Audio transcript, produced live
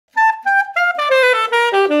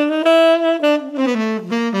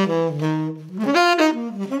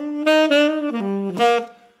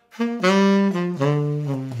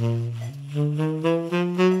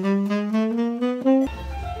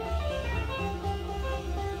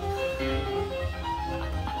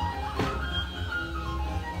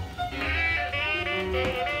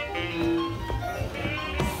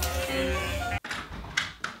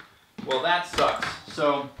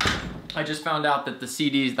So I just found out that the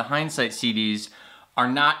CDs, the HINDSIGHT CDs, are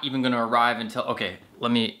not even gonna arrive until, okay,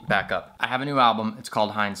 let me back up. I have a new album, it's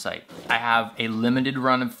called HINDSIGHT. I have a limited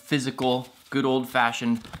run of physical, good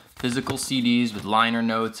old-fashioned physical CDs with liner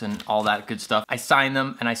notes and all that good stuff. I sign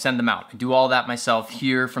them and I send them out. I do all that myself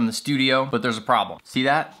here from the studio, but there's a problem. See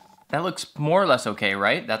that? That looks more or less okay,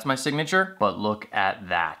 right? That's my signature, but look at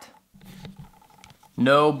that.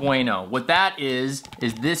 No bueno. What that is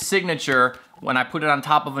this signature, when I put it on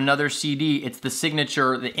top of another CD, it's the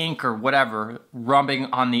signature, the ink or whatever, rubbing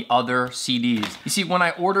on the other CDs. You see, when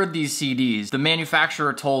I ordered these CDs, the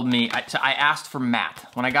manufacturer told me, I asked for matte.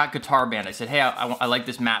 When I got Guitar Band, I said, hey, I like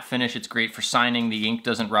this matte finish, it's great for signing, the ink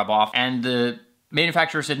doesn't rub off. And the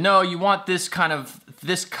manufacturer said, no, you want this kind of,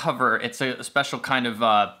 this cover, it's a special kind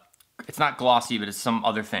of, it's not glossy, but it's some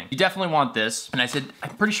other thing. You definitely want this. And I said,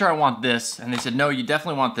 I'm pretty sure I want this. And they said, no, you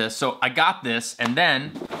definitely want this. So I got this, and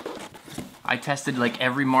then I tested like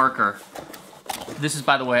every marker. This is,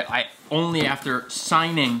 by the way, I only after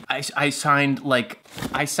signing, I signed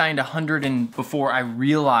 100 and before I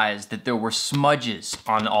realized that there were smudges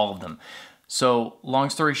on all of them. So long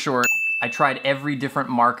story short, I tried every different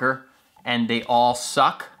marker and they all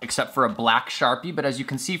suck except for a black Sharpie. But as you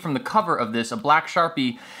can see from the cover of this, a black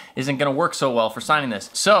Sharpie isn't gonna work so well for signing this.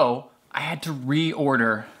 So I had to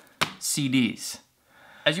reorder CDs.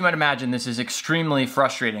 As you might imagine, this is extremely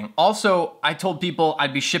frustrating. Also, I told people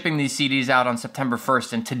I'd be shipping these CDs out on September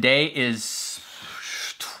 1st, and today is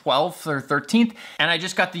 12th or 13th, and I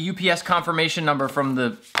just got the UPS confirmation number from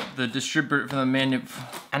the distributor, from the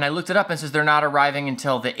and I looked it up and it says they're not arriving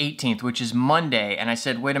until the 18th, which is Monday, and I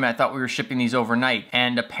said, wait a minute, I thought we were shipping these overnight,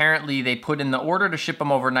 and apparently they put in the order to ship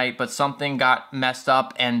them overnight, but something got messed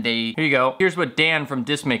up, and here you go. Here's what Dan from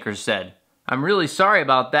Disc Makers said. I'm really sorry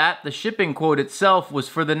about that. The shipping quote itself was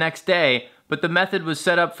for the next day, but the method was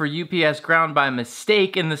set up for UPS ground by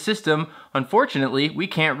mistake in the system. Unfortunately, we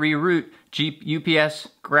can't reroute UPS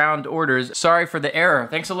ground orders. Sorry for the error.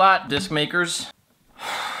 Thanks a lot, Disc Makers.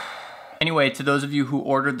 Anyway, to those of you who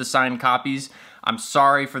ordered the signed copies, I'm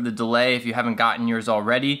sorry for the delay if you haven't gotten yours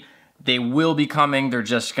already. They will be coming, they're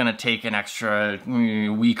just gonna take an extra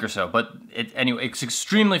week or so. But anyway, it's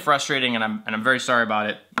extremely frustrating and I'm very sorry about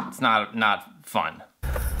it. It's not fun.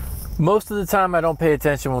 Most of the time I don't pay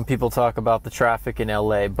attention when people talk about the traffic in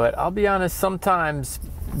LA, but I'll be honest, sometimes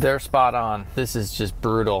they're spot on. This is just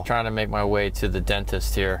brutal. Trying to make my way to the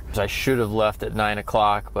dentist here. I should have left at 9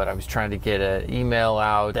 o'clock, but I was trying to get an email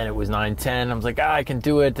out, then it was 9:10. I was like, I can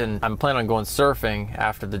do it, and I'm planning on going surfing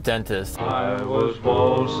after the dentist. I was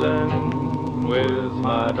waltzing with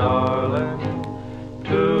my darling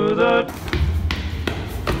to the...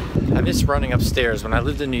 I miss running upstairs. When I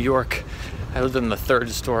lived in New York, I lived in the 3rd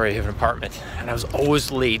story of an apartment, and I was always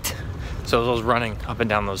late. So I was running up and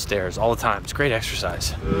down those stairs all the time. It's great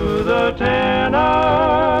exercise. To the Tennessee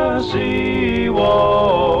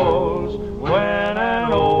walls when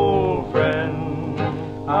an old friend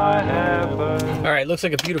I happened. All right, looks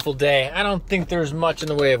like a beautiful day. I don't think there's much in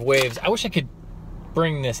the way of waves. I wish I could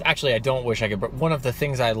bring this. Actually, I don't wish I could. But one of the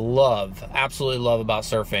things I love, absolutely love about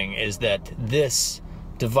surfing is that this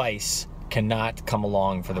device cannot come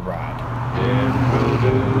along for the ride.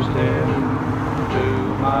 Introduced him to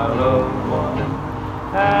my loved one,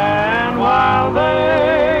 and while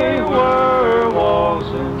they were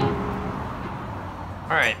waltzing. All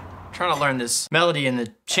right, trying to learn this melody and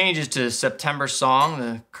the changes to September Song,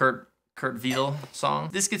 the Kurt Weil song.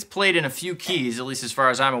 This gets played in a few keys, at least as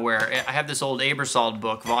far as I'm aware. I have this old Aebersold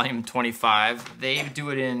book, volume 25. They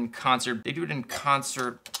do it in concert. They do it in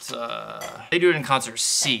concert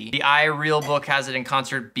C. The I Real book has it in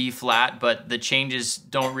concert B flat, but the changes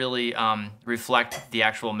don't really reflect the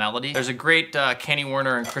actual melody. There's a great Kenny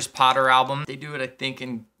Werner and Chris Potter album. They do it, I think,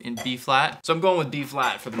 in B flat. So I'm going with B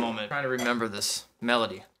flat for the moment. I'm trying to remember this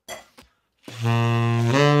melody.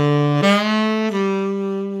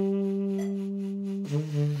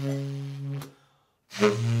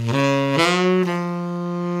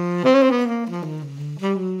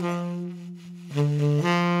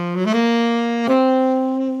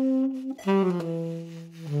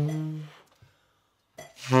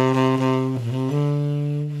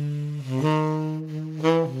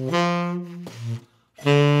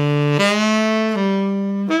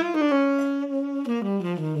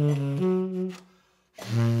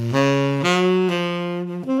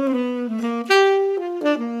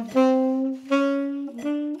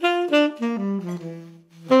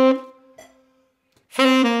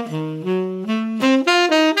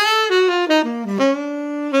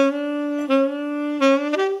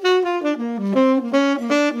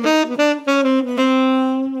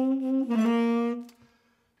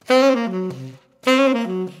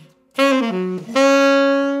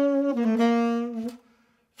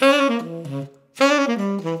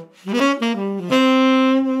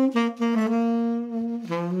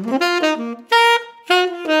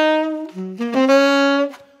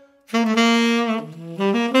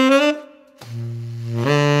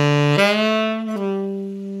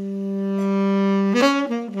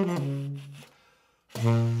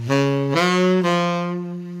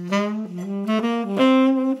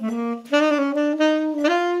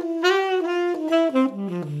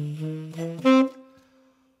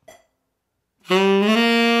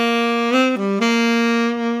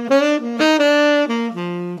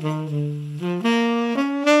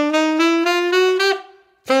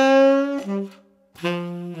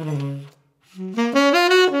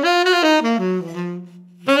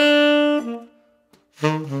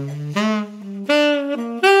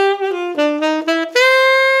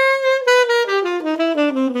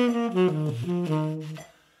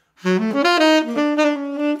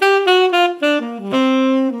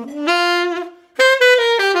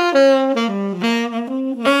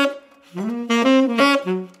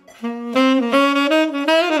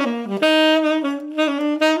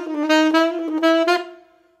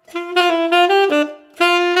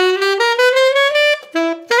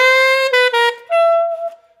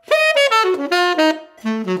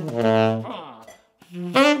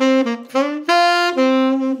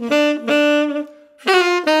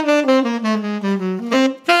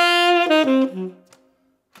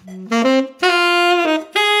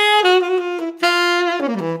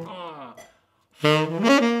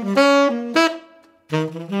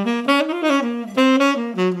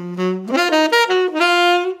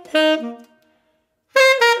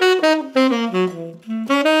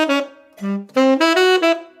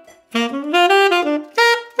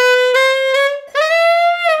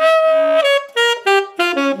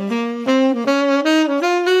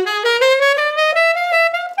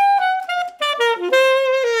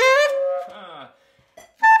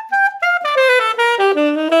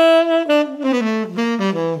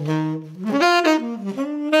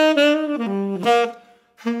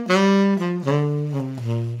 Thank you.